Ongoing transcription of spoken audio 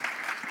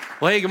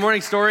Well, hey, good morning,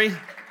 Story.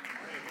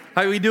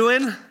 How are we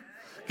doing?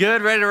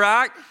 Good, ready to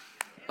rock?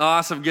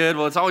 Awesome, good.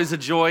 Well, it's always a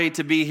joy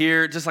to be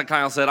here. Just like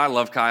Kyle said, I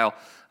love Kyle.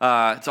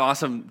 It's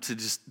awesome to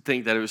just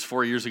think that it was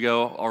 4 years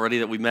ago already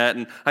that we met.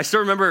 And I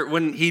still remember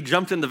when he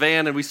jumped in the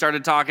van and we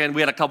started talking.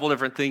 We had a couple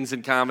different things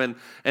in common.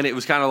 And it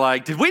was kind of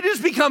like, did we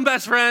just become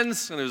best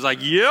friends? And it was like,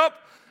 yep.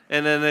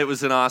 And then it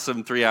was an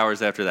awesome 3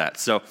 hours after that.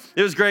 So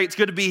it was great. It's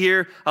good to be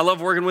here. I love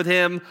working with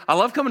him. I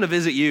love coming to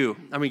visit you.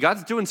 I mean,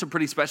 God's doing some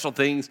pretty special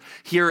things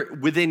here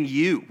within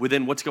you,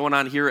 within what's going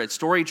on here at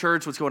Story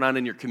Church, what's going on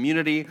in your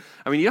community.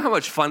 I mean, you know how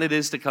much fun it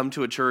is to come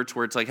to a church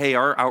where it's like, hey,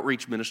 our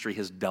outreach ministry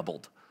has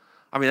doubled.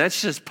 I mean,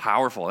 that's just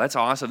powerful. That's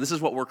awesome. This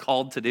is what we're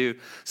called to do.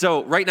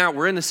 So right now,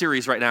 we're in a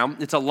series right now.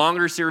 It's a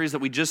longer series that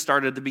we just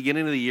started at the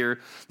beginning of the year.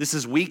 This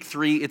is week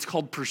 3. It's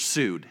called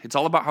Pursued. It's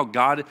all about how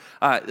God,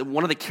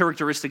 one of the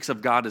characteristics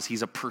of God is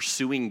he's a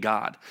pursuing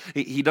God.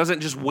 He doesn't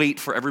just wait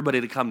for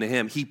everybody to come to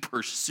him. He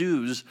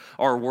pursues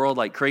our world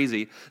like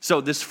crazy. So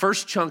this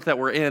first chunk that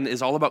we're in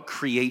is all about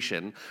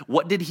creation.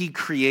 What did he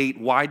create?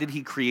 Why did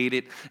he create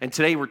it? And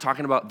today we're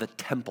talking about the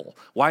temple.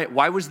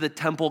 Why was the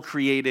temple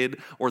created,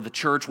 or the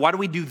church? Why do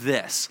we do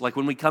this? Like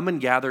when we come and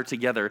gather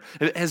together,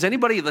 has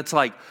anybody that's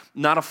like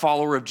not a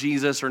follower of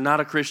Jesus or not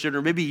a Christian,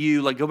 or maybe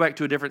you, like go back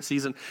to a different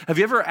season, have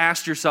you ever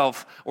asked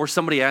yourself, or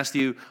somebody asked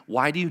you,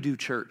 why do you do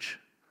church?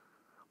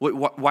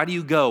 Why do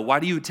you go? Why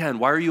do you attend?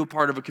 Why are you a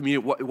part of a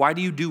community? Why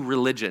do you do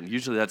religion?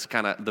 Usually that's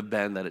kind of the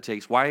bend that it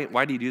takes. Why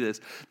do you do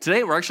this?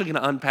 Today we're actually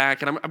going to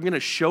unpack, and I'm going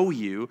to show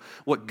you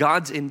what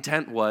God's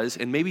intent was,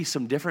 and maybe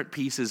some different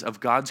pieces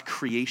of God's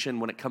creation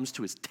when it comes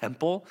to his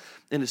temple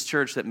and his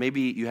church that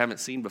maybe you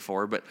haven't seen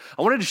before. But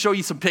I wanted to show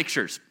you some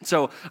pictures.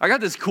 So I got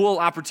this cool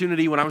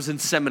opportunity when I was in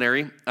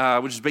seminary,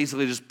 which is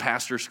basically just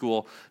pastor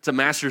school. It's a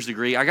master's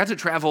degree. I got to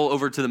travel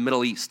over to the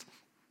Middle East.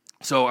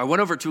 So I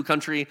went over to a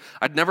country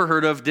I'd never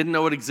heard of, didn't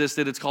know it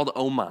existed. It's called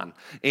Oman.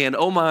 And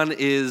Oman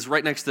is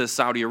right next to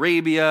Saudi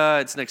Arabia.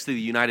 It's next to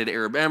the United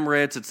Arab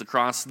Emirates. It's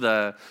across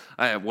the,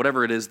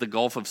 whatever it is, the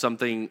Gulf of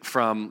something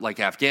from like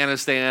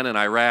Afghanistan and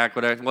Iraq.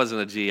 Whatever. It wasn't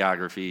a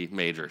geography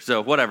major,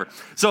 so whatever.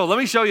 So let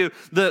me show you.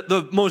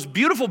 The most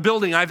beautiful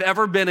building I've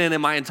ever been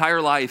in my entire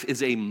life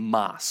is a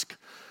mosque.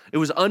 It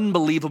was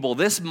unbelievable.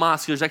 This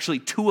mosque, there's actually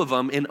 2 of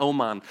them in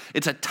Oman.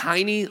 It's a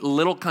tiny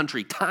little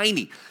country,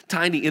 tiny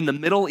in the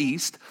Middle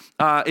East.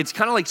 It's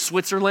kind of like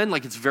Switzerland,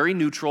 like it's very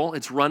neutral.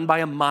 It's run by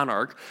a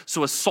monarch,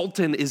 so a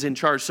sultan is in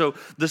charge. So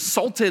the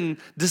sultan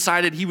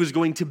decided he was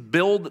going to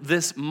build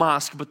this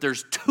mosque, but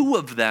there's 2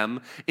 of them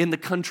in the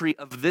country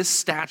of this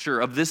stature,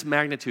 of this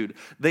magnitude.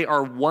 They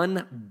are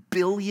 $1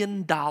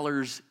 billion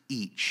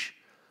each.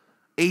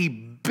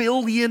 $1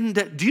 billion.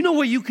 Do you know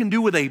what you can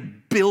do with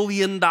 $1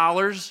 billion?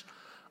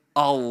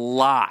 A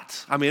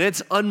lot. I mean,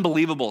 it's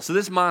unbelievable. So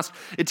this mosque,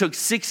 it took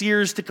 6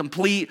 years to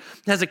complete.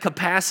 It has a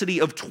capacity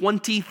of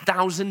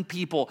 20,000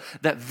 people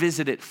that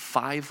visit it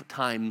 5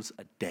 times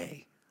a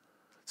day.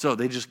 So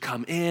they just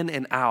come in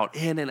and out,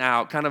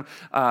 kind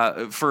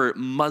of for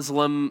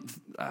Muslim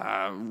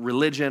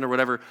religion or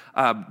whatever.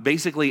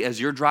 Basically, as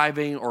you're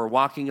driving or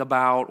walking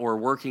about or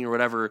working or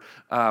whatever,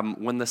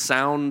 when the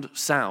sound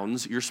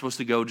sounds, you're supposed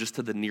to go just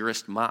to the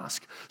nearest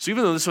mosque. So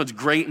even though this one's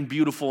great and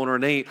beautiful and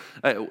ornate,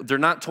 they're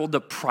not told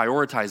to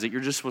prioritize it.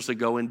 You're just supposed to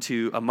go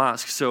into a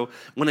mosque. So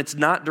when it's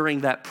not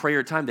during that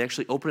prayer time, they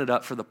actually open it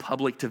up for the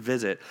public to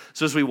visit.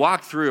 So as we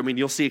walk through, I mean,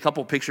 you'll see a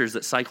couple pictures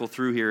that cycle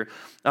through here.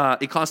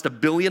 It cost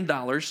 $1 billion.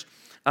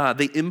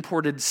 They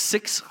imported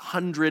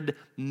 600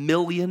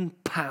 million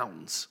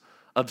pounds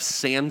of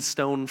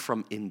sandstone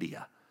from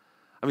India.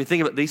 I mean,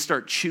 think of it. They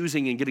start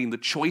choosing and getting the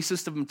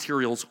choicest of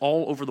materials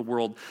all over the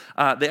world.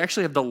 They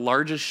actually have the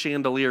largest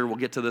chandelier. We'll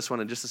get to this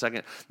one in just a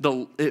second.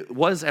 It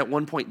was at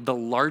one point the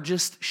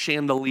largest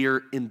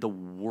chandelier in the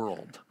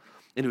world.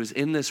 And it was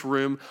in this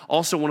room.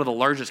 Also one of the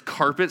largest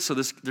carpets. So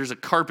there's a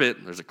carpet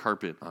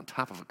on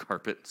top of a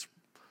carpet.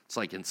 It's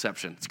like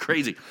Inception. It's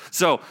crazy.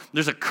 So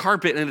there's a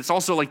carpet, and it's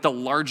also like the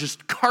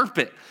largest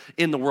carpet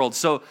in the world.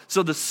 So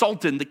the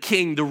sultan, the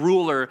king, the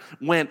ruler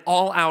went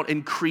all out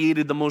and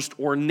created the most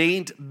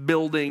ornate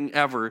building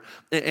ever.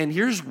 And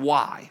here's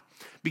why.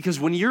 Because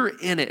when you're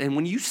in it and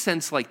when you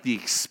sense like the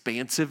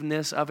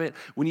expansiveness of it,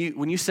 when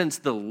you sense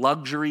the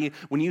luxury,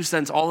 when you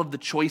sense all of the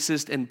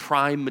choicest and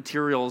prime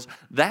materials,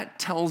 that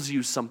tells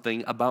you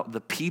something about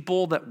the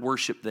people that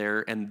worship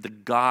there and the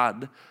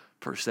God,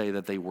 per se,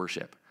 that they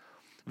worship.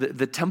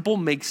 The temple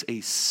makes a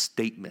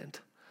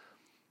statement.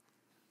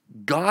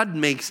 God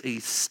makes a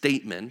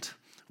statement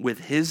with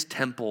his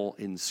temple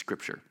in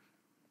Scripture.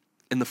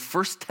 And the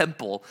first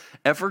temple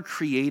ever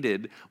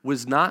created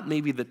was not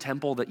maybe the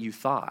temple that you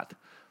thought,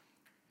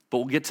 but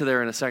we'll get to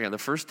there in a second. The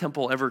first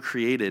temple ever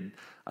created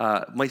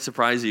might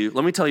surprise you.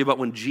 Let me tell you about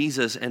when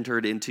Jesus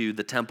entered into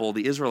the temple,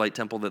 the Israelite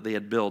temple that they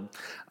had built.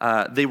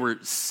 They were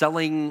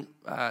selling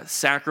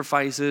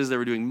sacrifices. They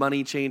were doing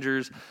money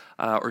changers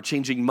or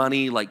changing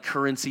money like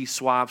currency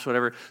swaps,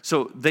 whatever.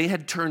 So they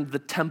had turned the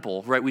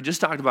temple, right? We just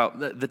talked about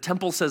the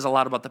temple says a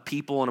lot about the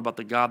people and about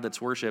the God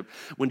that's worshiped.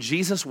 When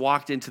Jesus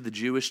walked into the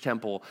Jewish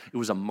temple, it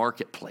was a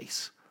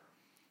marketplace.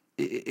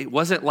 It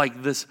wasn't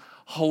like this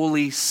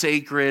holy,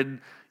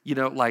 sacred,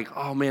 like,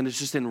 oh man, it's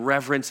just in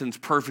reverence and it's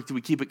perfect.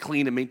 We keep it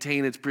clean and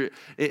maintain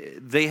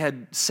it. They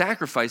had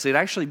sacrificed. They'd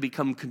actually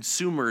become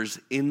consumers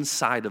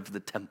inside of the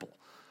temple.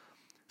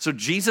 So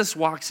Jesus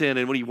walks in,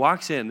 and when he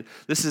walks in,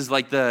 this is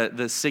like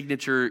the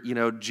signature,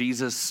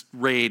 Jesus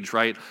rage,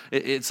 right?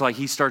 It's like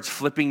he starts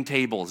flipping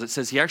tables. It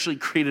says he actually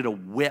created a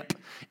whip,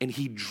 and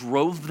he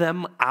drove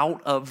them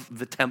out of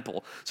the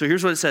temple. So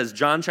here's what it says,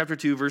 John chapter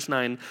 2, verse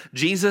 9.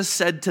 Jesus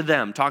said to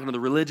them, talking to the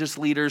religious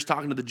leaders,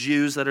 talking to the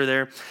Jews that are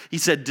there, he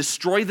said,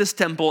 destroy this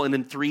temple, and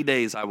in 3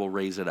 days I will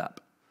raise it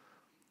up.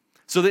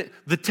 So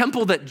the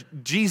temple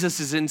that Jesus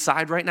is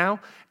inside right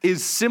now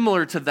is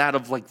similar to that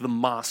of like the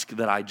mosque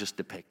that I just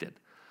depicted.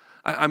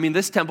 I mean,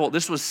 this temple,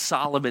 this was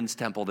Solomon's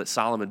temple that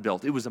Solomon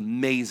built. It was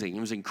amazing. It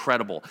was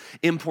incredible.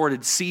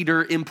 Imported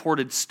cedar,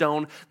 imported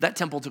stone. That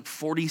temple took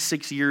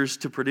 46 years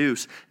to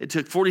produce. It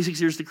took 46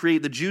 years to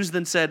create. The Jews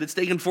then said, it's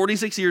taken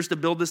 46 years to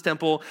build this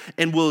temple,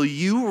 and will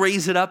you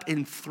raise it up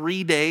in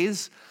 3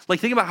 days? Like,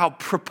 think about how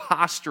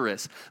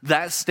preposterous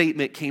that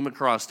statement came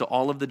across to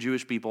all of the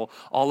Jewish people,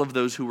 all of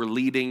those who were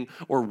leading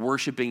or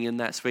worshiping in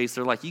that space.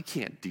 They're like, you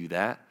can't do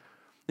that.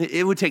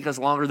 It would take us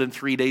longer than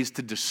 3 days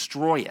to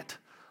destroy it,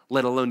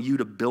 let alone you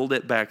to build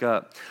it back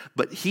up.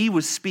 But he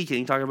was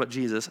speaking, talking about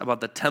Jesus, about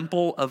the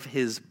temple of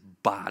his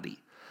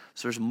body.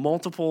 So there's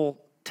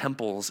multiple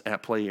temples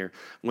at play here.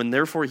 When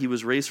therefore he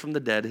was raised from the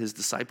dead, his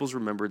disciples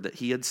remembered that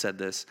he had said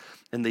this,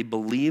 and they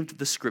believed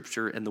the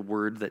scripture and the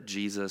word that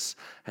Jesus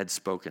had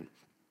spoken.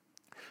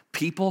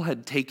 People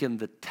had taken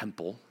the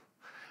temple,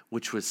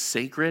 which was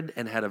sacred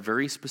and had a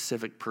very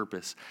specific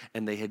purpose,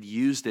 and they had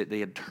used it,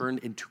 they had turned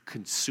into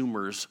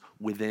consumers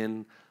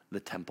within the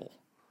temple.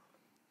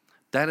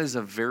 That is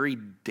a very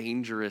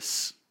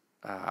dangerous,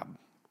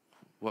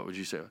 what would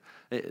you say?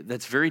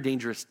 That's very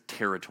dangerous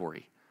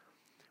territory.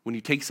 When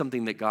you take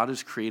something that God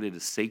has created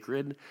as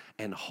sacred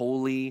and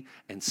holy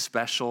and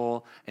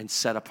special and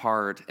set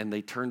apart, and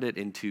they turned it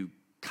into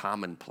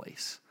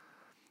commonplace.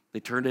 They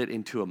turned it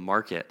into a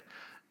market.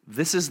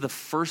 This is the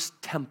first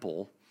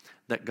temple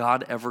that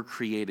God ever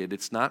created.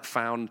 It's not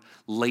found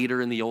later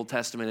in the Old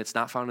Testament. It's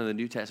not found in the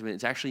New Testament.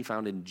 It's actually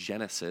found in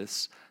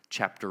Genesis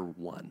chapter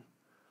 1.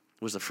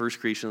 Was the first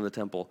creation of the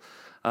temple.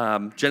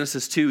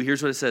 Genesis 2,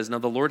 here's what it says. Now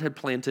the Lord had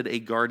planted a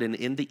garden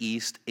in the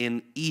east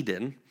in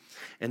Eden,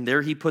 and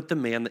there he put the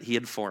man that he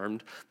had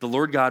formed. The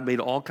Lord God made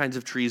all kinds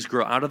of trees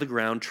grow out of the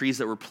ground, trees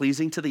that were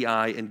pleasing to the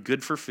eye and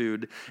good for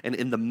food. And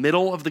in the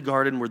middle of the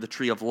garden were the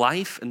tree of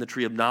life and the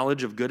tree of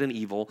knowledge of good and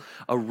evil.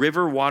 A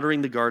river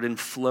watering the garden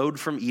flowed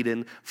from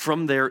Eden.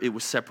 From there it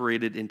was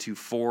separated into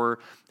 4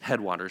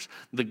 headwaters.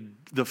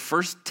 The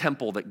first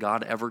temple that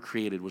God ever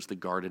created was the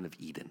Garden of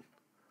Eden.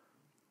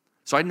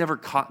 So I'd never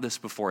caught this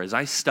before. As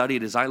I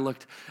studied, as I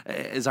looked,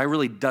 as I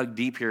really dug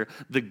deep here,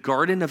 the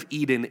Garden of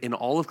Eden in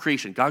all of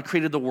creation, God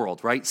created the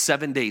world, right?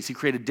 7 days. He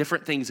created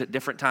different things at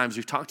different times.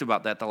 We've talked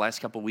about that the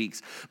last couple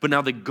weeks. But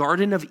now the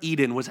Garden of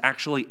Eden was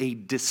actually a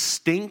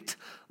distinct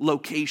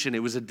location.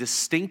 It was a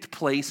distinct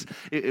place.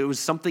 It was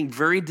something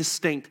very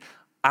distinct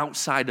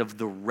outside of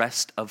the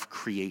rest of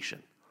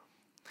creation.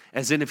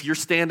 As in, if you're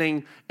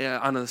standing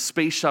on a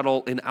space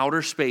shuttle in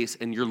outer space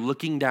and you're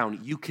looking down,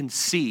 you can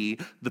see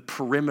the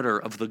perimeter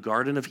of the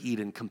Garden of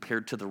Eden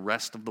compared to the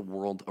rest of the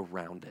world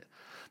around it.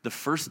 The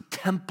first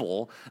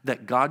temple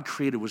that God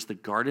created was the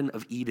Garden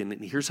of Eden.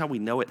 And here's how we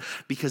know it.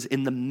 Because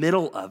in the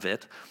middle of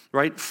it,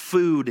 right,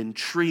 food and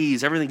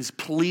trees, everything's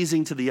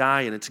pleasing to the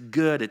eye and it's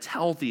good, it's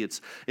healthy,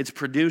 it's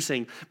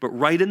producing. But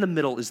right in the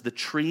middle is the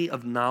tree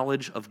of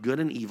knowledge of good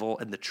and evil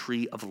and the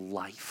tree of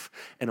life.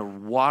 And a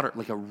water,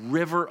 like a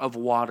river of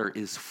water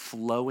is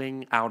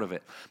flowing out of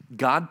it.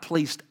 God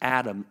placed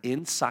Adam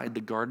inside the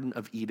Garden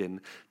of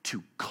Eden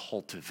to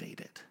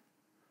cultivate it.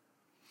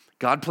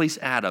 God placed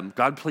Adam,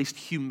 God placed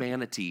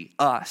humanity,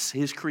 us,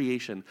 his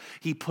creation.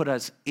 He put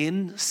us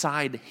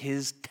inside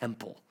his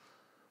temple,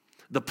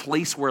 the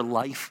place where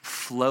life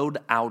flowed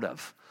out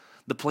of,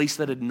 the place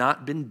that had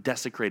not been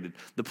desecrated,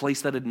 the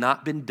place that had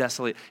not been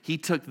desolate. He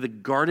took the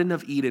Garden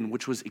of Eden,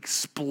 which was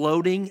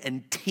exploding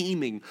and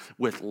teeming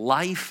with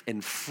life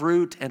and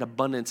fruit and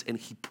abundance, and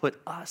he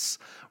put us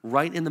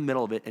right in the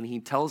middle of it, and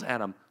he tells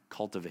Adam,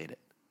 cultivate it,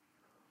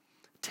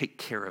 take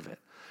care of it.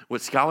 What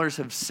scholars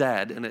have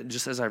said, and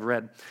just as I've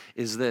read,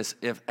 is this: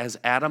 if as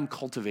Adam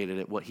cultivated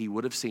it, what he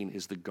would have seen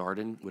is the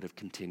garden would have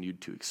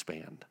continued to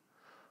expand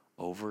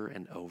over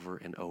and over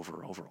and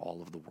over all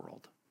of the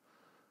world.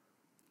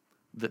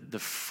 The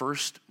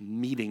first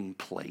meeting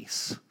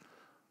place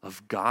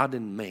of God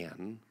and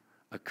man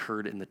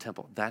occurred in the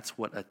temple. That's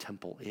what a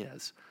temple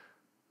is.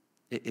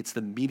 It's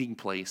the meeting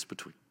place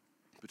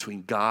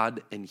between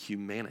God and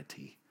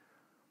humanity.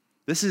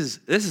 This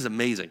is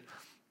amazing.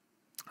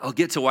 I'll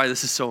get to why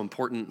this is so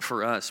important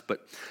for us,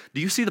 but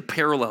do you see the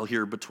parallel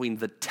here between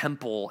the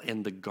temple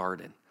and the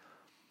garden?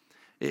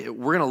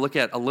 We're going to look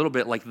at a little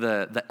bit like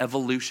the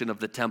evolution of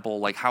the temple,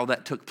 like how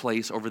that took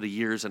place over the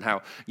years and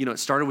how, it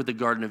started with the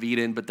Garden of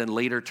Eden, but then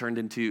later turned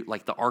into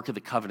like the Ark of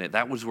the Covenant.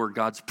 That was where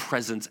God's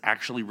presence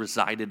actually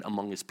resided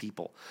among his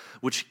people,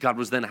 which God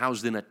was then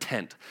housed in a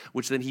tent,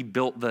 which then he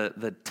built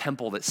the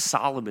temple that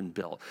Solomon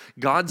built.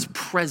 God's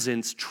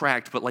presence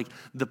tracked, but like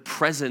the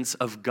presence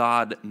of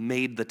God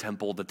made the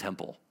temple the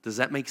temple. Does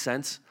that make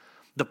sense?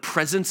 The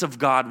presence of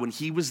God, when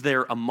he was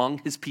there among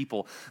his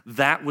people,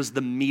 that was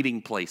the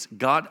meeting place.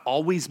 God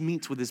always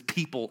meets with his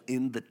people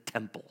in the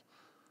temple.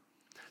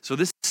 So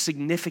this is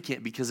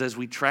significant because as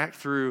we track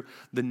through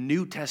the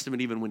New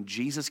Testament, even when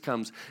Jesus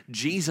comes,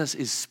 Jesus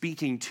is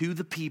speaking to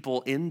the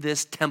people in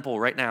this temple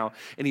right now,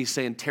 and he's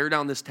saying, tear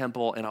down this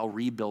temple and I'll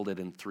rebuild it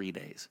in 3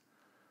 days.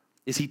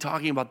 Is he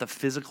talking about the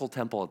physical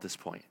temple at this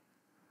point?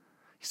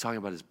 He's talking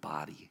about his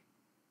body.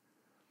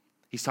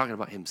 He's talking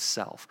about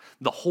himself.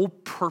 The whole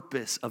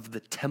purpose of the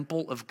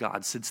temple of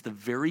God since the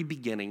very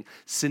beginning,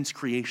 since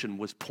creation,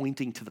 was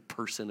pointing to the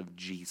person of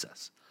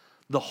Jesus.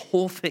 The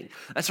whole thing.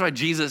 That's why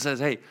Jesus says,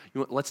 hey,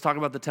 let's talk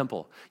about the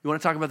temple. You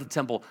want to talk about the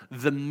temple?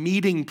 The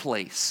meeting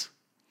place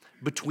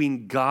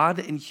between God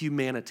and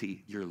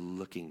humanity. You're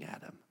looking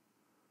at him.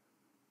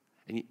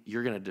 And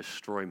you're going to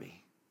destroy me.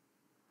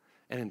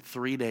 And in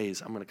 3 days,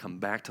 I'm going to come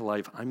back to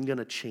life. I'm going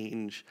to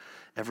change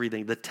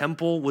everything. The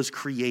temple was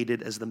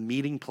created as the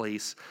meeting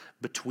place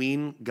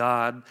between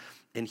God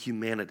and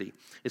humanity.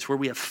 It's where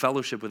we have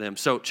fellowship with him.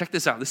 So check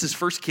this out. This is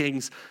 1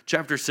 Kings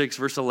chapter 6,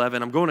 verse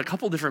 11. I'm going a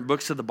couple different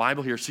books of the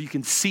Bible here so you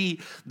can see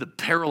the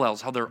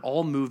parallels, how they're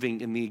all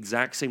moving in the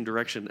exact same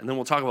direction. And then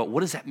we'll talk about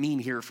what does that mean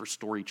here for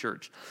Story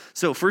Church.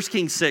 So 1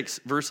 Kings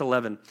 6, verse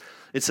 11.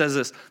 It says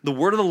this, the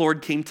word of the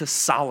Lord came to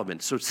Solomon.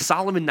 So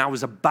Solomon now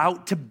is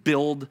about to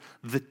build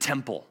the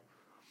temple.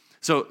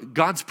 So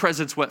God's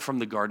presence went from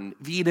the Garden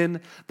of Eden,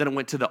 then it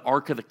went to the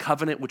Ark of the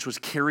Covenant, which was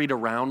carried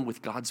around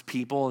with God's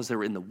people as they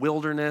were in the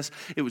wilderness.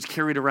 It was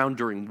carried around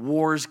during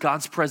wars.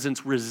 God's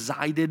presence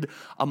resided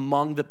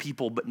among the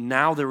people, but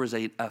now there was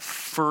a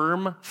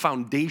firm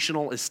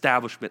foundational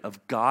establishment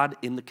of God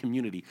in the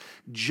community.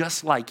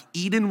 Just like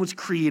Eden was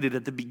created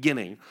at the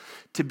beginning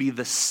to be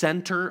the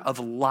center of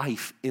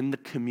life in the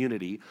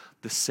community,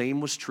 the same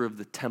was true of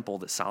the temple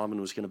that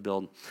Solomon was going to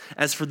build.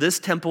 As for this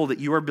temple that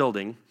you are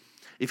building,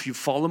 if you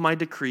follow my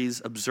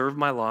decrees, observe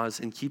my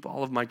laws, and keep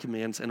all of my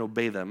commands and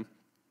obey them,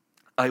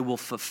 I will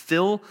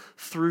fulfill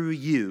through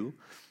you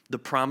the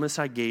promise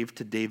I gave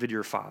to David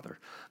your father.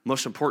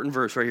 Most important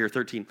verse right here,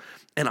 13.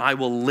 And I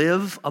will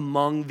live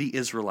among the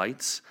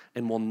Israelites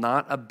and will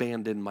not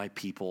abandon my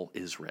people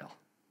Israel.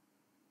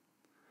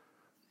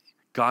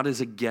 God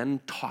is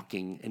again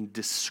talking and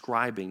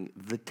describing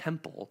the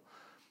temple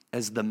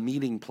as the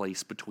meeting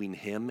place between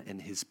him and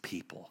his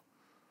people.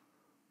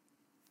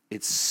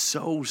 It's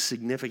so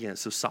significant.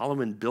 So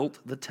Solomon built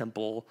the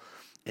temple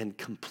and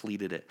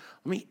completed it.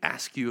 Let me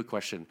ask you a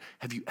question.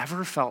 Have you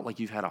ever felt like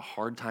you've had a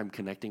hard time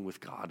connecting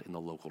with God in the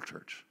local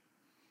church?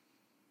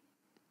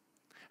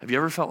 Have you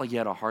ever felt like you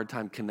had a hard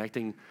time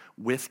connecting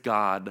with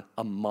God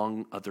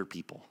among other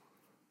people?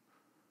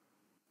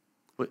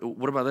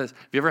 What about this?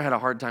 Have you ever had a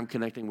hard time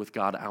connecting with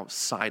God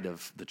outside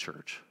of the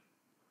church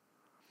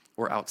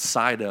or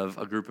outside of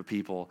a group of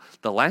people?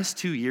 The last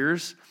 2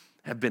 years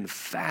have been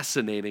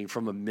fascinating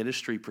from a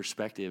ministry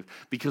perspective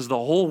because the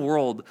whole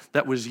world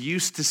that was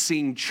used to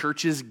seeing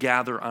churches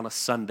gather on a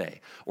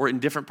Sunday or in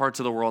different parts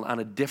of the world on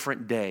a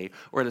different day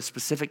or at a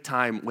specific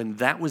time, when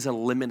that was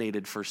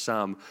eliminated for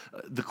some,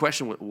 the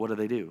question, what do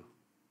they do?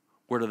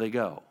 Where do they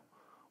go?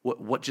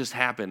 What just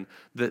happened?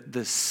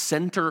 The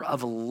center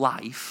of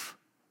life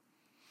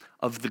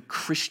of the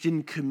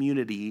Christian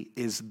community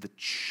is the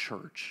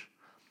church.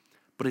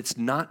 But it's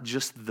not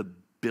just the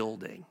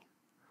building.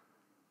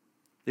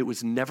 It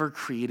was never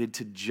created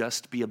to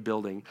just be a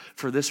building.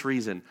 For this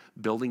reason,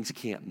 buildings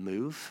can't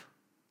move.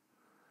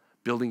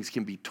 Buildings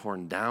can be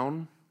torn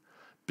down.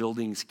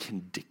 Buildings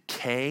can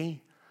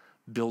decay.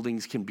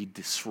 Buildings can be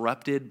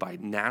disrupted by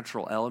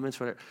natural elements.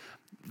 Whatever.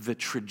 The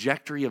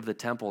trajectory of the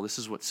temple, this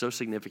is what's so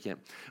significant.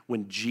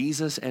 When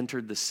Jesus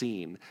entered the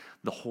scene,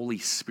 the Holy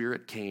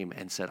Spirit came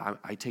and said,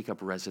 I take up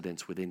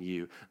residence within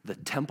you. The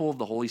temple of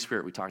the Holy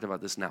Spirit, we talked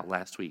about this now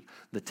last week.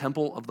 The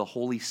temple of the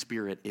Holy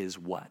Spirit is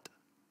what?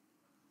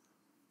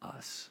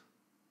 Us.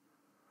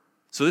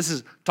 So this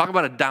is, talk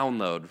about a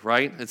download,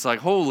 right? It's like,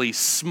 holy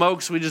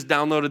smokes, we just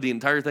downloaded the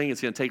entire thing.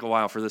 It's going to take a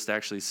while for this to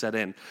actually set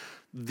in.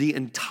 The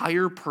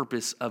entire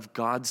purpose of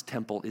God's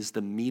temple is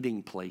the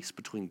meeting place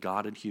between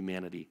God and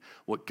humanity.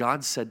 What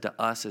God said to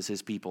us as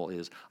his people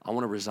is, I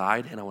want to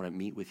reside and I want to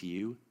meet with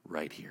you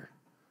right here.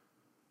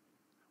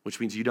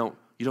 Which means you don't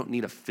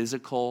need a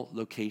physical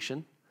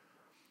location.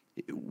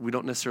 We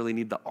don't necessarily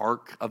need the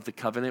Ark of the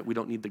Covenant. We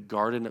don't need the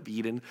Garden of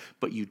Eden,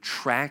 but you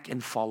track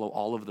and follow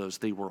all of those.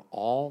 They were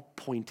all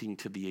pointing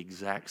to the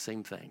exact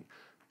same thing,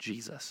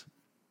 Jesus.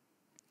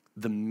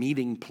 The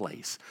meeting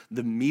place,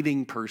 the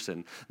meeting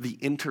person, the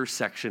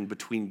intersection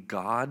between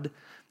God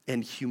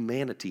and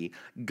humanity.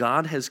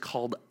 God has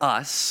called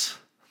us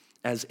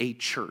as a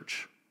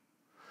church.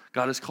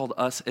 God has called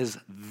us as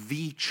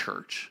the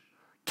church,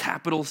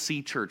 capital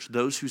C church,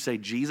 those who say,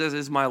 Jesus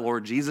is my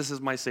Lord, Jesus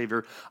is my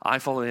Savior, I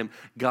follow him,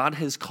 God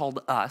has called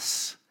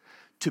us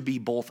to be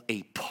both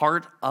a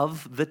part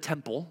of the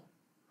temple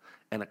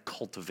and a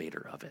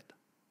cultivator of it.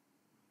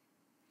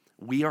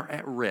 We are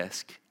at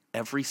risk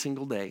every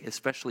single day,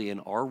 especially in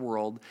our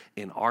world,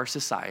 in our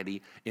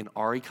society, in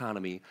our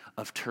economy,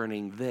 of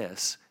turning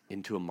this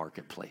into a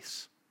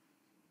marketplace.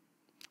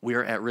 We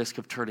are at risk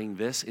of turning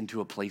this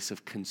into a place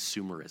of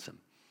consumerism.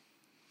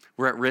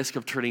 We're at risk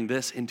of turning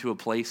this into a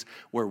place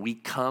where we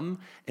come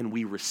and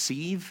we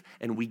receive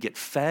and we get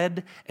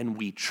fed and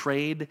we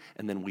trade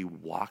and then we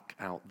walk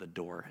out the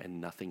door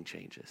and nothing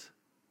changes.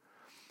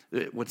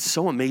 What's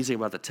so amazing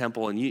about the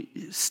temple, and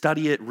you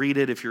study it, read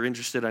it if you're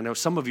interested. I know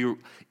some of you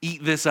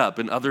eat this up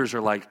and others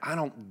are like, I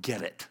don't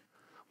get it.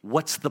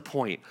 What's the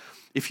point?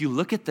 If you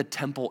look at the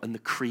temple and the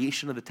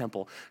creation of the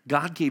temple,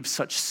 God gave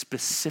such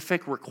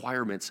specific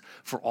requirements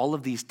for all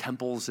of these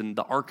temples and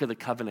the Ark of the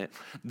Covenant.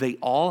 They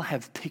all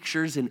have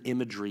pictures and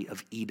imagery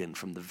of Eden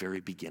from the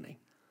very beginning.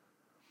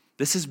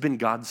 This has been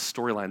God's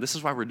storyline. This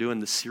is why we're doing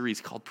this series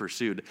called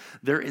Pursued.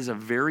 There is a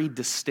very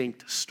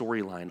distinct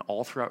storyline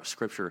all throughout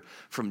Scripture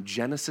from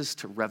Genesis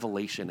to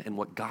Revelation. And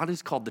what God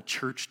has called the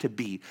church to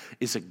be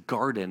is a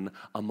garden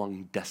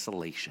among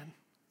desolation.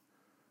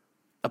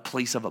 A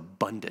place of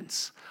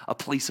abundance, a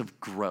place of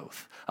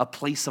growth, a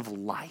place of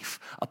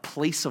life, a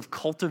place of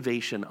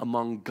cultivation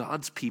among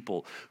God's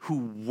people who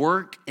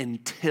work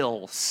and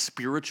till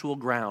spiritual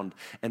ground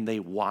and they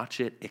watch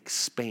it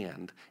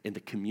expand in the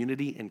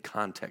community and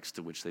context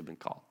to which they've been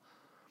called.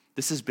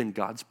 This has been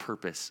God's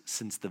purpose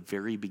since the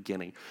very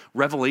beginning.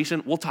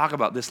 Revelation, we'll talk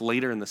about this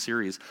later in the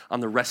series on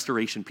the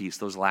restoration piece,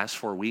 those last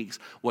 4 weeks.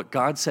 What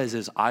God says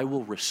is, I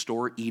will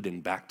restore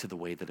Eden back to the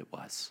way that it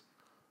was.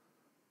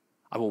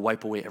 I will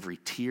wipe away every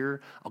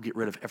tear. I'll get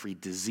rid of every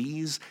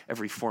disease,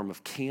 every form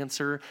of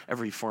cancer,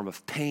 every form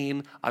of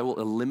pain. I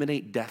will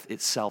eliminate death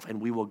itself,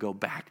 and we will go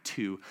back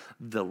to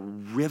the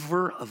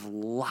river of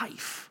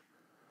life,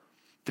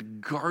 the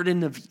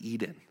Garden of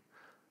Eden,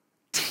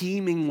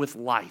 teeming with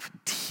life,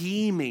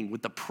 teeming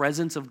with the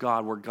presence of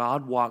God, where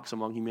God walks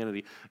among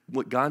humanity.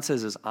 What God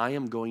says is, I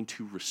am going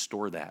to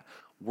restore that.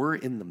 We're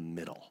in the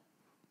middle.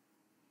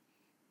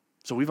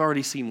 So we've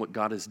already seen what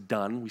God has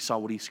done. We saw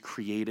what he's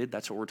created.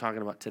 That's what we're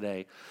talking about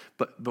today.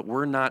 But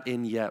we're not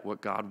in yet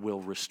what God will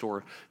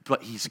restore.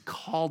 But he's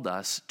called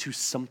us to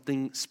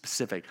something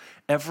specific.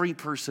 Every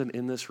person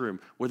in this room,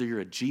 whether you're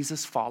a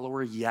Jesus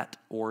follower yet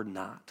or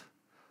not,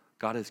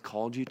 God has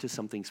called you to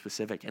something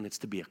specific, and it's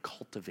to be a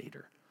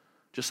cultivator.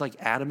 Just like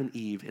Adam and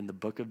Eve in the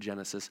book of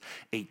Genesis,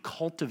 a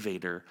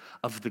cultivator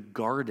of the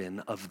garden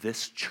of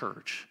this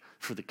church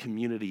for the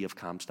community of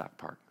Comstock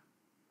Park.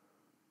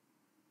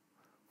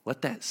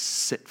 Let that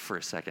sit for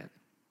a second.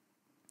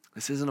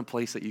 This isn't a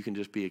place that you can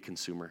just be a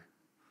consumer.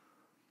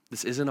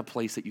 This isn't a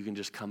place that you can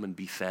just come and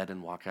be fed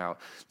and walk out.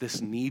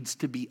 This needs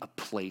to be a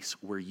place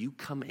where you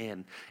come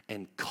in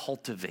and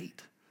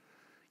cultivate,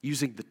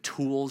 using the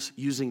tools,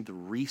 using the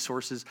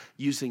resources,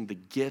 using the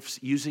gifts,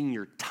 using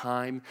your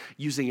time,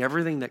 using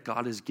everything that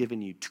God has given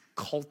you to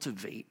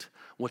cultivate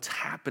what's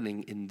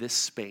happening in this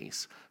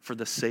space for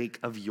the sake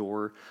of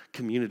your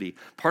community.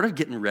 Part of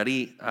getting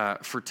ready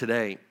for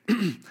today,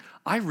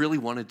 I really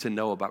wanted to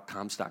know about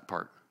Comstock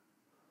Park.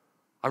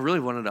 I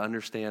really wanted to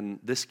understand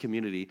this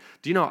community.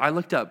 Do you know, I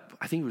looked up,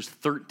 I think it was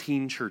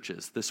 13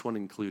 churches, this one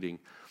included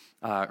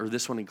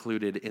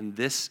in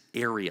this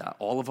area,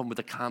 all of them with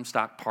a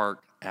Comstock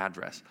Park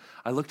address.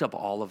 I looked up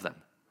all of them.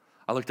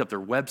 I looked up their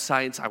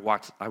websites.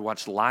 I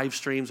watched live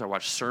streams. I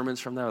watched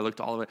sermons from them. I looked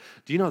at all of it.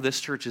 Do you know this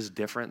church is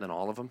different than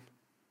all of them?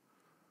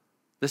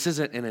 This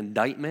isn't an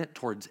indictment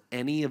towards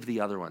any of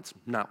the other ones,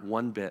 not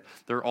one bit.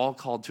 They're all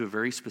called to a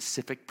very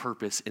specific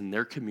purpose in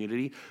their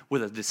community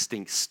with a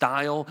distinct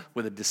style,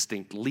 with a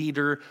distinct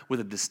leader,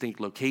 with a distinct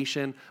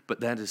location,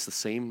 but that is the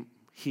same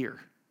here.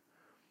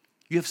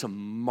 You have some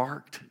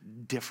marked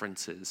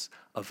differences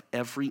of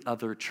every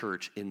other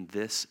church in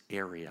this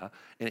area.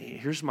 And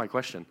here's my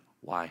question,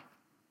 why?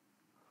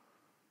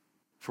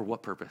 For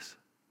what purpose?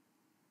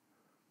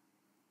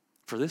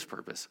 For this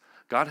purpose.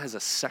 God has a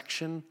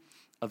section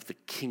of the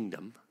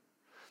kingdom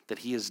that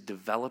he is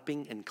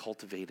developing and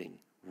cultivating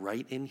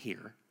right in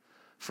here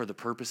for the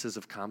purposes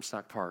of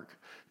Comstock Park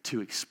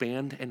to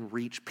expand and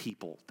reach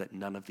people that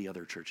none of the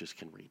other churches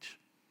can reach.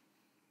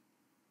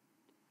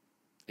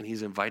 And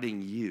he's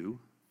inviting you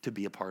to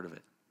be a part of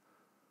it.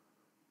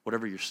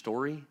 Whatever your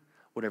story,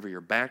 whatever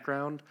your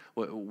background,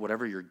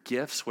 whatever your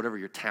gifts, whatever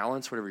your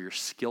talents, whatever your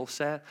skill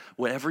set,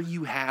 whatever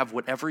you have,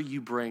 whatever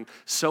you bring,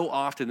 so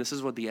often this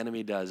is what the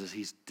enemy does, is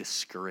he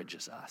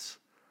discourages us.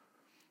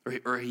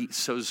 Or he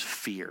sows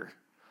fear.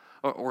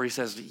 Or he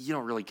says, you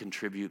don't really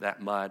contribute that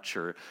much,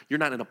 or you're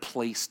not in a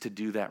place to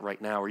do that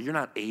right now, or you're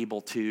not able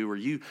to, or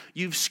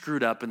you've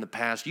screwed up in the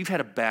past, you've had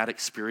a bad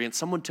experience,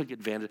 someone took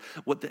advantage.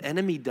 What the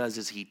enemy does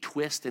is he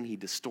twists and he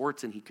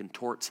distorts and he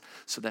contorts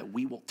so that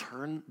we will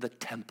turn the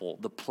temple,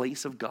 the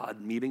place of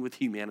God meeting with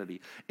humanity,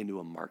 into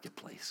a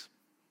marketplace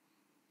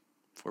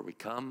where we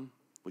come,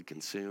 we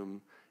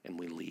consume, and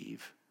we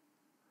leave.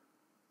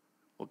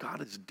 what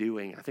God is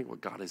doing, I think what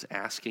God is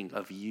asking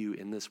of you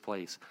in this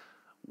place,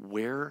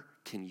 where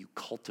can you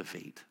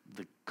cultivate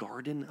the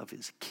garden of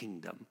his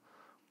kingdom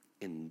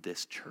in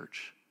this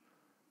church,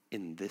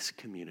 in this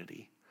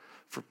community,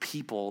 for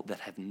people that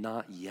have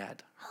not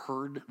yet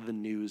heard the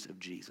news of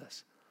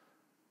Jesus,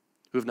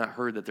 who have not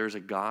heard that there's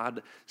a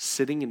God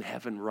sitting in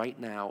heaven right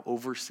now,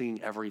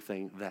 overseeing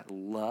everything, that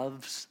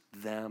loves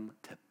them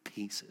to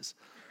pieces.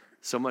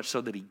 So much so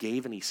that he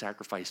gave and he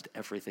sacrificed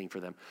everything for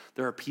them.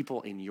 There are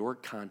people in your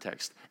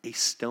context, a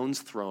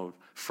stone's throw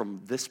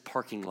from this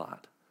parking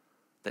lot,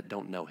 that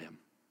don't know him,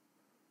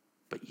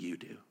 but you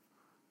do.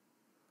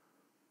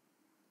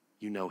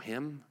 You know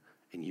him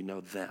and you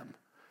know them.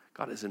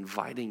 God is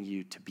inviting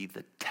you to be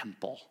the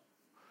temple,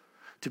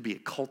 to be a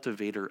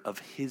cultivator of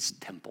his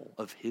temple,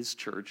 of his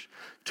church,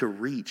 to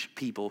reach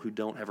people who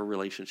don't have a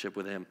relationship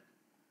with him.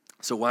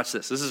 So watch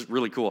this. This is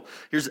really cool.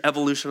 Here's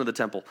evolution of the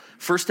temple.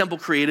 First temple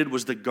created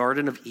was the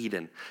Garden of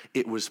Eden.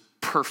 It was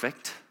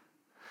perfect.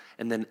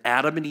 And then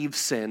Adam and Eve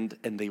sinned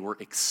and they were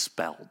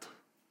expelled.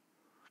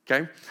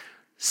 Okay?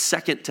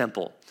 Second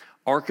temple,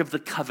 Ark of the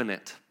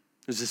Covenant.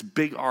 There's this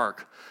big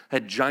ark,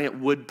 had giant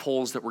wood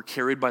poles that were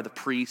carried by the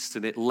priests,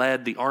 and it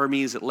led the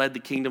armies, it led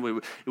the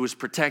kingdom. It was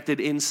protected.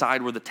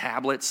 Inside were the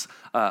tablets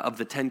of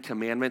the 10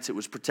 Commandments. It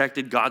was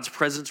protected. God's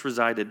presence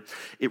resided.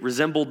 It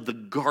resembled the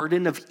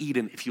Garden of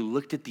Eden. If you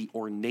looked at the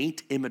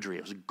ornate imagery,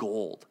 it was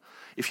gold.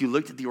 If you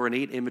looked at the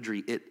ornate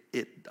imagery,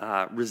 it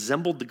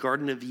resembled the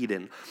Garden of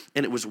Eden,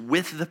 and it was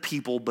with the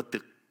people, but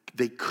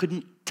they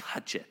couldn't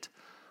touch it.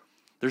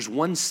 There's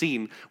one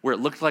scene where it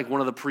looked like one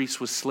of the priests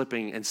was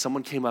slipping and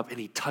someone came up and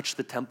he touched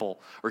the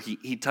temple, or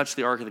he touched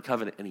the Ark of the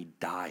Covenant and he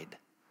died.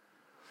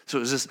 So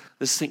it was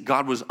this thing,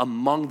 God was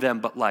among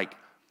them, but like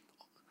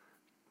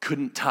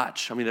couldn't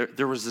touch. I mean,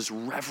 there was this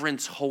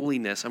reverence,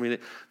 holiness. I mean,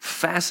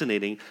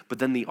 fascinating, but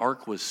then the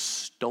Ark was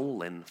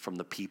stolen from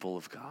the people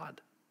of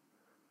God.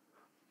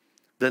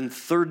 Then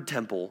third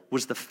temple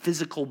was the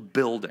physical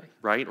building,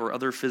 right? Or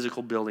other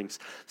physical buildings.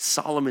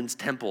 Solomon's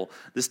temple,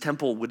 this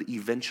temple would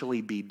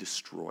eventually be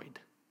destroyed.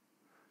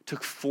 It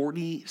took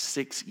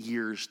 46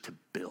 years to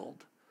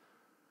build.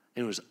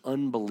 And it was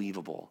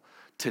unbelievable.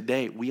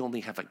 Today, we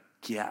only have a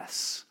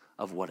guess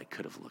of what it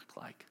could have looked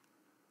like.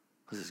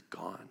 Because it's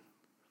gone.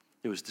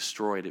 It was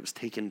destroyed. It was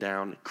taken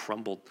down. It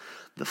crumbled.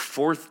 The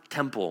fourth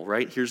temple,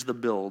 right? Here's the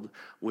build,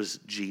 was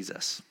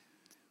Jesus.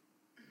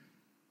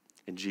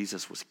 And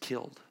Jesus was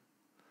killed.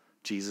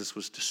 Jesus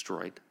was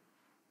destroyed,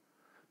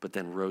 but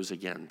then rose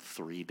again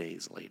 3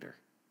 days later.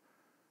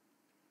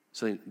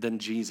 So then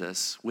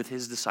Jesus, with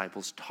his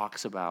disciples,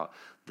 talks about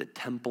the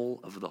temple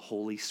of the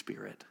Holy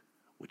Spirit,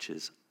 which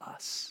is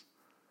us.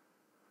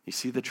 You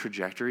see the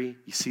trajectory?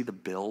 You see the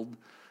build?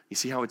 You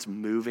see how it's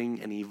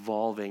moving and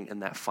evolving,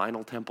 and that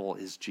final temple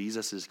is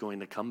Jesus is going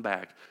to come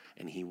back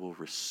and he will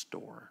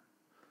restore.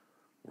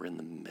 We're in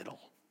the middle.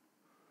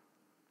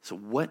 So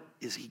what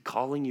is he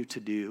calling you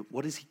to do?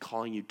 What is he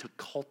calling you to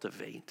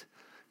cultivate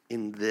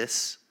in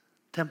this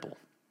temple?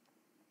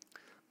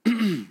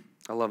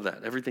 I love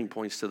that. Everything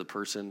points to the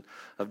person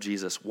of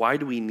Jesus. Why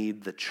do we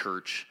need the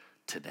church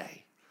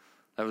today?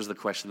 That was the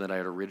question that I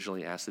had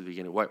originally asked at the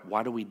beginning.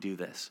 Why do we do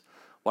this?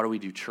 Why do we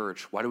do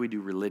church? Why do we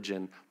do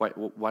religion? Why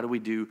do we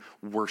do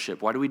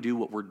worship? Why do we do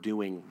what we're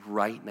doing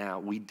right now?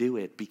 We do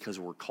it because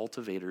we're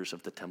cultivators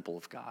of the temple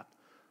of God.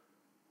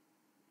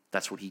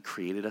 That's what he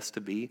created us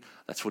to be.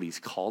 That's what he's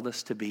called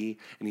us to be.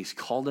 And he's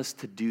called us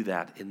to do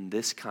that in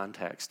this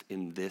context,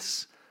 in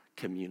this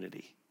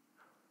community.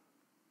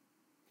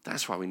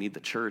 That's why we need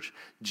the church.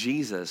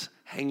 Jesus,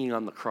 hanging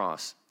on the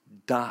cross,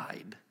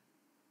 died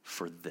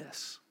for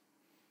this.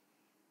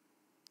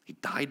 He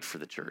died for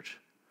the church.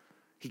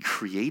 He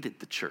created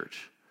the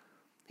church.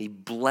 He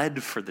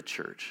bled for the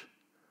church.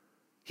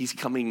 He's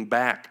coming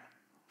back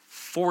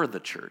for the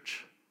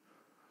church.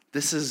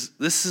 This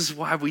is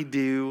why we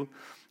do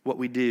what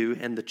we do,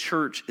 and the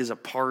church is a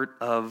part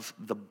of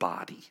the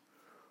body.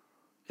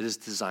 It is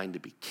designed to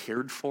be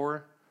cared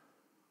for,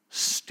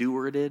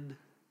 stewarded,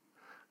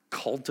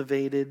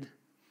 cultivated,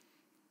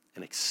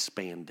 and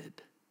expanded.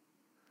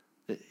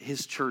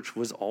 His church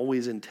was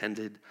always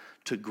intended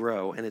to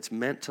grow, and it's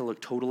meant to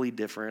look totally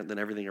different than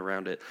everything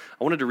around it.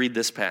 I wanted to read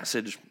this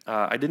passage.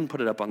 I didn't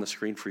put it up on the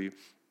screen for you,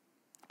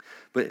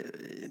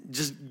 but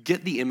just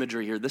get the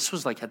imagery here. This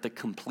was like at the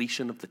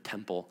completion of the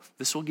temple.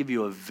 This will give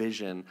you a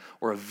vision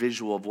or a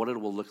visual of what it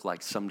will look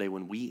like someday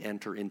when we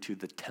enter into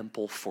the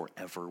temple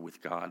forever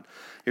with God.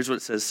 Here's what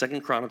it says,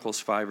 2 Chronicles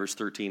 5, verse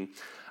 13.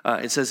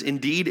 It says,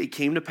 "Indeed, it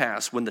came to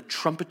pass when the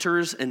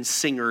trumpeters and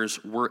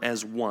singers were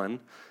as one,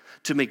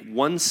 to make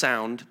one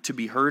sound to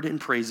be heard in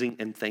praising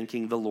and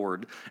thanking the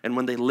Lord. And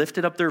when they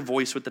lifted up their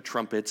voice with the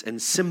trumpets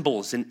and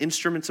cymbals and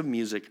instruments of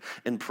music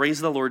and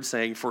praised the Lord,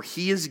 saying, for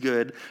he is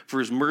good, for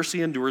his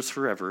mercy endures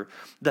forever,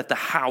 that the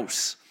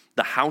house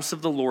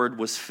of the Lord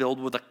was filled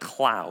with a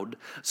cloud,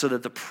 so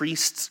that the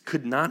priests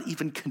could not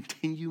even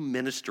continue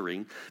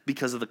ministering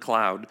because of the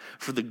cloud,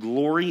 for the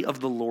glory of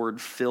the Lord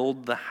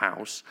filled the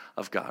house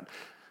of God."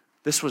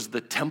 The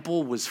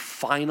temple was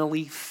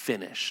finally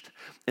finished,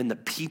 and the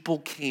people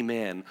came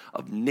in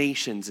of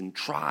nations and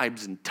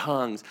tribes and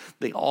tongues.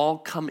 They all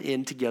come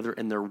in together,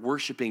 and they're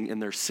worshiping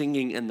and they're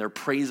singing and they're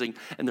praising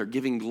and they're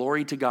giving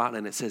glory to God.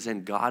 And it says,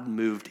 and God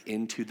moved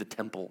into the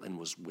temple and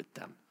was with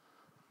them.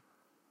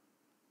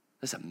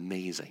 That's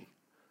amazing.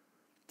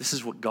 This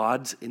is what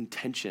God's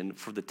intention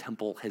for the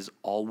temple has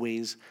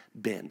always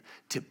been,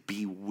 to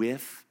be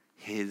with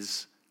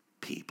his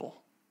people.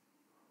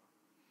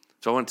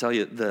 So I want to tell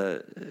you,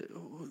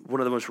 one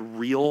of the most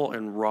real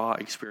and raw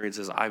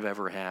experiences I've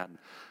ever had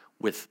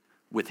with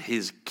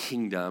his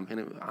kingdom,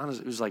 and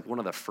it was like one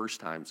of the first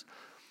times.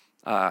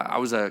 I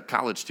was a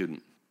college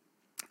student,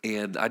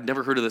 and I'd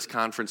never heard of this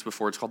conference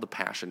before. It's called the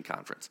Passion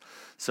Conference.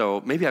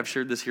 So maybe I've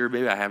shared this here,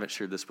 maybe I haven't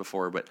shared this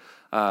before, but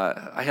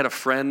I had a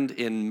friend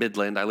in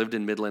Midland. I lived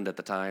in Midland at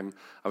the time.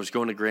 I was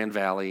going to Grand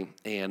Valley,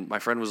 and my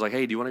friend was like,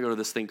 hey, do you want to go to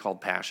this thing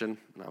called Passion?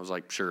 And I was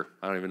like, sure.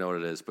 I don't even know what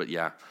it is, but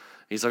yeah.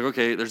 He's like,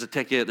 okay, there's a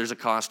ticket, there's a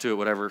cost to it,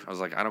 whatever. I was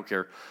like, I don't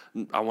care.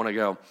 I want to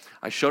go.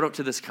 I showed up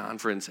to this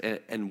conference,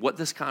 and what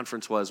this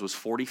conference was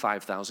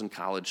 45,000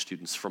 college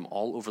students from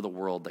all over the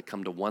world that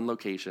come to one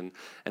location,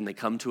 and they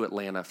come to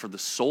Atlanta for the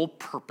sole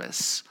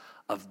purpose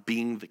of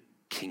being the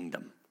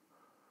kingdom.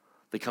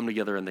 They come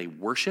together and they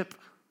worship,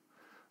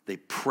 they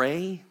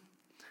pray,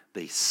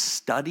 they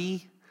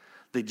study,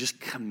 they just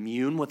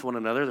commune with one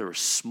another. There were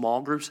small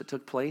groups that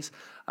took place.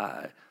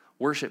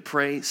 Worship,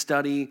 pray,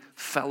 study,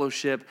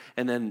 fellowship,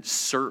 and then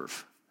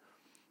serve.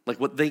 Like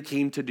what they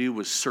came to do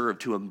was serve,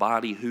 to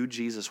embody who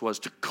Jesus was,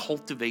 to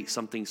cultivate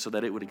something so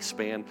that it would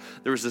expand.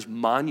 There was this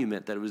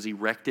monument that was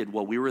erected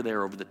while we were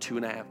there over the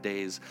 2.5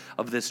 days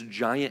of this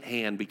giant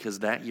hand, because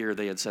that year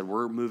they had said,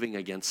 we're moving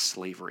against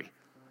slavery.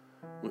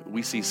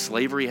 We see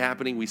slavery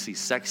happening. We see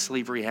sex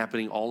slavery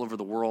happening all over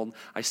the world.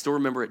 I still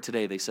remember it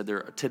today. They said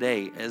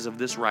today, as of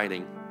this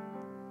writing,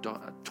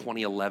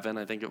 2011,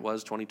 I think it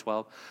was,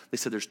 2012, they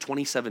said there's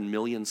 27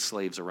 million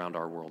slaves around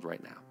our world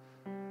right now.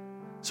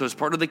 So as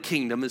part of the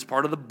kingdom, as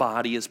part of the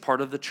body, as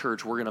part of the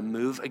church, we're going to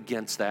move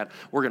against that.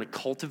 We're going to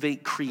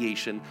cultivate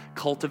creation,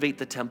 cultivate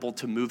the temple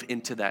to move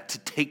into that, to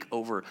take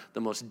over the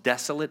most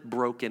desolate,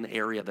 broken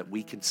area that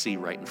we can see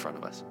right in front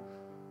of us.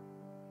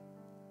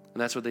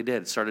 And that's what they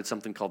did. It started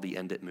something called the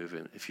End It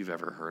movement, if you've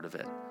ever heard of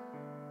it.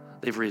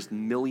 They've raised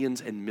millions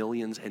and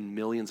millions and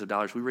millions of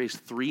dollars. We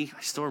raised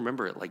I still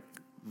remember it like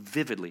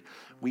vividly.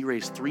 We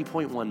raised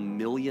 $3.1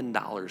 million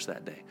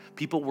that day.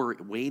 People were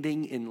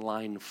waiting in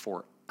line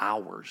for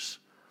hours,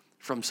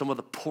 from some of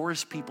the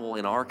poorest people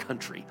in our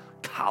country,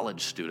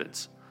 college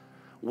students,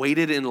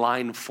 waited in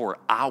line for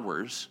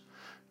hours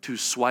to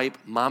swipe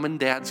mom and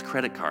dad's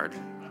credit card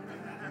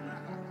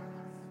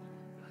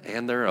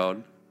and their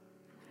own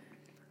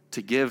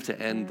to give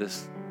to end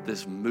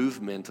this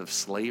movement of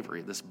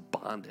slavery, this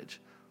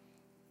bondage.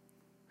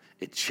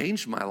 It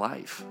changed my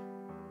life.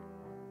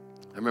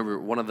 I remember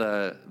one of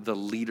the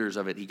leaders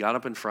of it, he got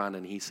up in front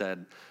and he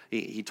said,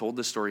 he told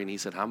this story and he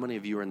said, how many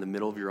of you are in the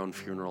middle of your own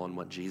funeral and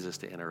want Jesus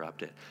to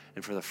interrupt it?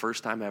 And for the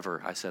first time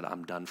ever, I said,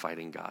 I'm done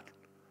fighting God.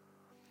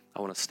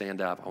 I want to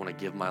stand up. I want to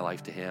give my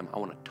life to him. I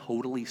want to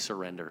totally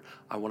surrender.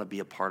 I want to be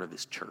a part of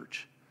his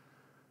church.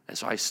 And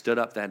so I stood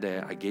up that day.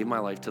 I gave my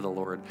life to the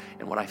Lord.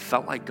 And what I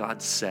felt like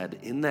God said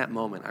in that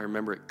moment, I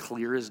remember it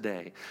clear as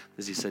day,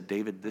 is he said,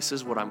 David, this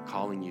is what I'm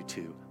calling you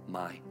to,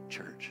 my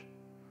church.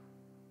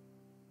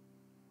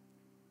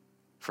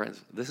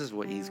 Friends, this is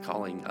what he's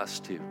calling us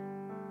to.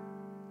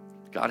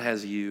 God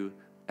has you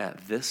at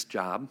this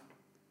job,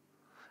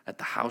 at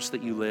the house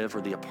that you live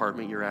or the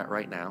apartment you're at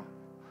right now,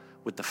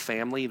 with the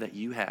family that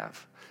you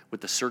have,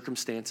 with the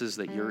circumstances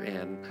that you're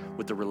in,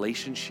 with the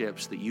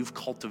relationships that you've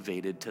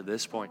cultivated to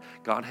this point.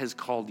 God has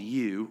called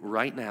you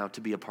right now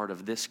to be a part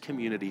of this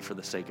community for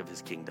the sake of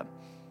his kingdom.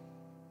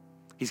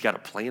 He's got a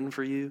plan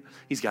for you.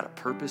 He's got a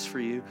purpose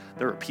for you.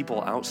 There are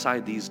people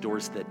outside these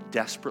doors that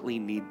desperately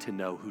need to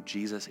know who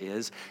Jesus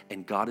is,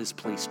 and God has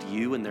placed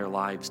you in their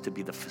lives to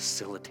be the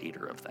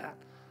facilitator of that.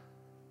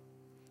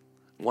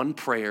 One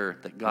prayer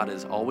that God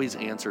has always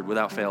answered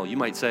without fail. You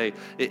might say,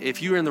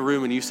 if you're in the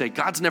room and you say,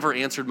 God's never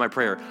answered my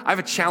prayer, I have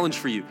a challenge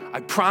for you.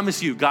 I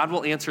promise you, God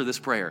will answer this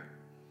prayer.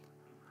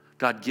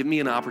 God, give me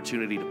an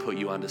opportunity to put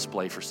you on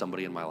display for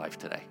somebody in my life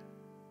today.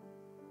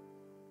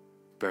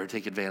 Better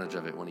take advantage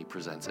of it when he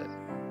presents it.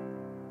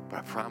 But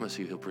I promise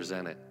you, he'll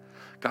present it.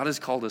 God has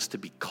called us to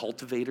be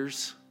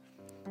cultivators,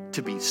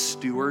 to be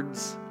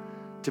stewards,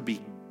 to be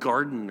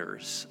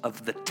gardeners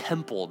of the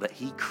temple that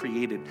he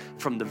created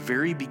from the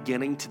very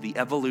beginning to the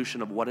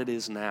evolution of what it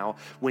is now.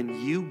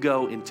 When you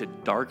go into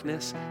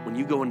darkness, when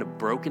you go into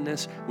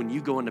brokenness, when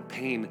you go into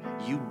pain,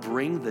 you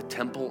bring the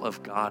temple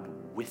of God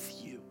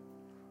with you.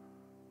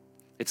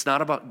 It's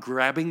not about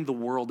grabbing the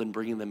world and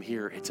bringing them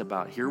here. It's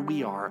about here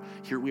we are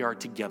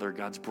together.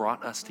 God's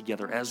brought us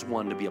together as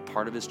one to be a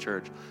part of his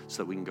church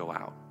so that we can go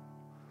out.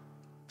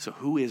 So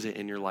who is it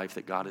in your life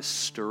that God is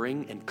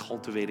stirring and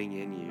cultivating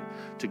in you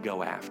to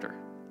go after,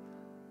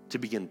 to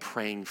begin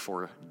praying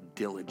for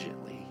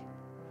diligently,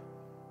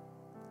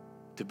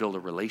 to build a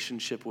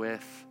relationship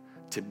with,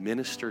 to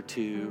minister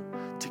to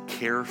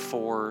care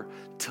for,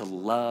 to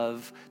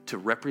love, to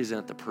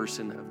represent the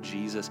person of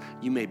Jesus.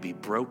 You may be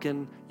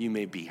broken, you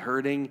may be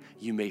hurting,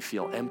 you may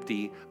feel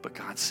empty, but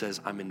God says,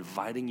 I'm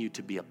inviting you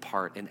to be a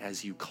part, and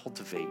as you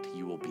cultivate,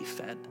 you will be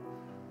fed.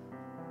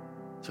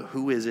 So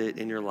who is it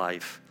in your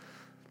life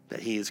that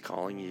he is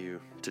calling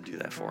you to do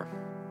that for?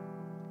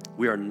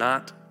 We are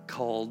not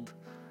called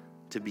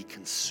to be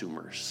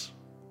consumers.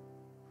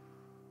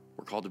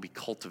 We're called to be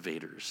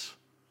cultivators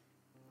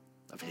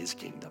of his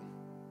kingdom.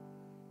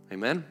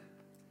 Amen?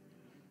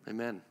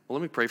 Amen. Well,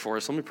 let me pray for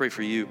us. Let me pray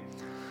for you.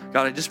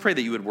 God, I just pray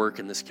that you would work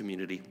in this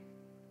community.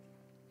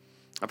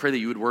 I pray that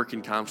you would work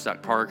in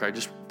Comstock Park. I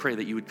just pray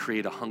that you would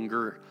create a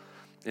hunger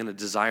and a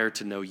desire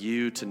to know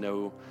you, to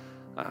know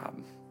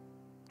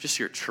just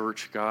your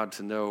church, God,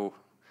 to know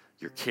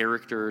your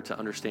character, to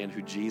understand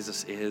who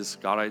Jesus is.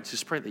 God, I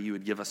just pray that you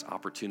would give us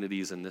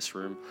opportunities in this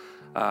room,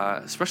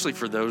 especially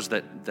for those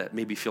that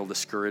maybe feel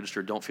discouraged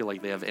or don't feel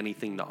like they have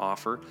anything to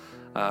offer.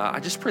 I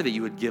just pray that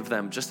you would give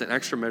them just an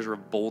extra measure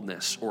of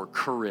boldness or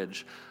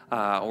courage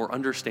or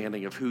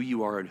understanding of who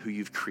you are and who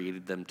you've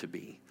created them to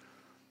be.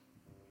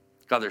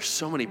 God, there's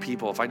so many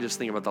people, if I just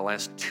think about the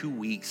last 2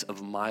 weeks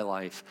of my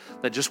life,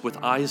 that just with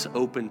eyes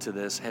open to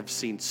this have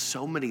seen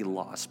so many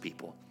lost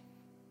people.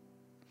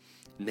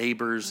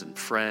 Neighbors and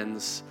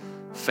friends,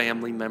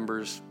 family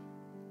members,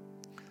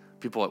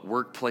 people at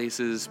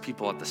workplaces,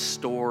 people at the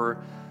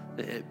store,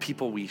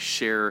 people we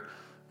share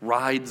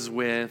rides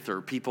with,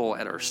 or people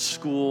at our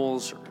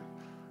schools, or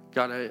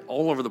God,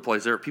 all over the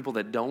place. There are people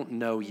that don't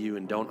know you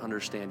and don't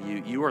understand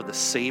you. You are the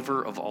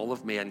savior of all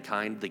of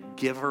mankind, the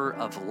giver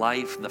of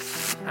life, the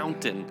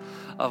fountain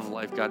of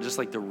life, God, just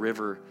like the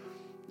river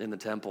in the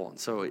temple. And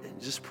so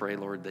just pray,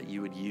 Lord, that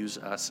you would use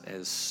us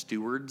as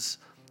stewards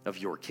of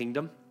your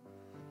kingdom,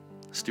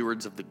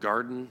 stewards of the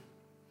garden,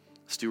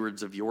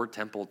 stewards of your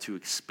temple, to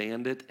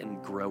expand it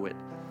and grow it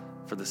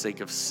for the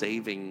sake of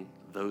saving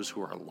those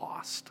who are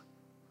lost.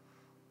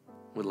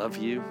 We love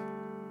you.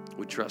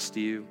 We trust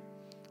you.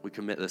 We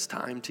commit this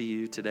time to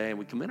you today, and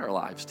we commit our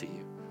lives to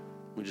you.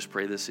 We just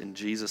pray this in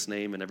Jesus'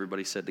 name, and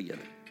everybody said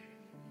together,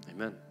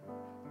 amen.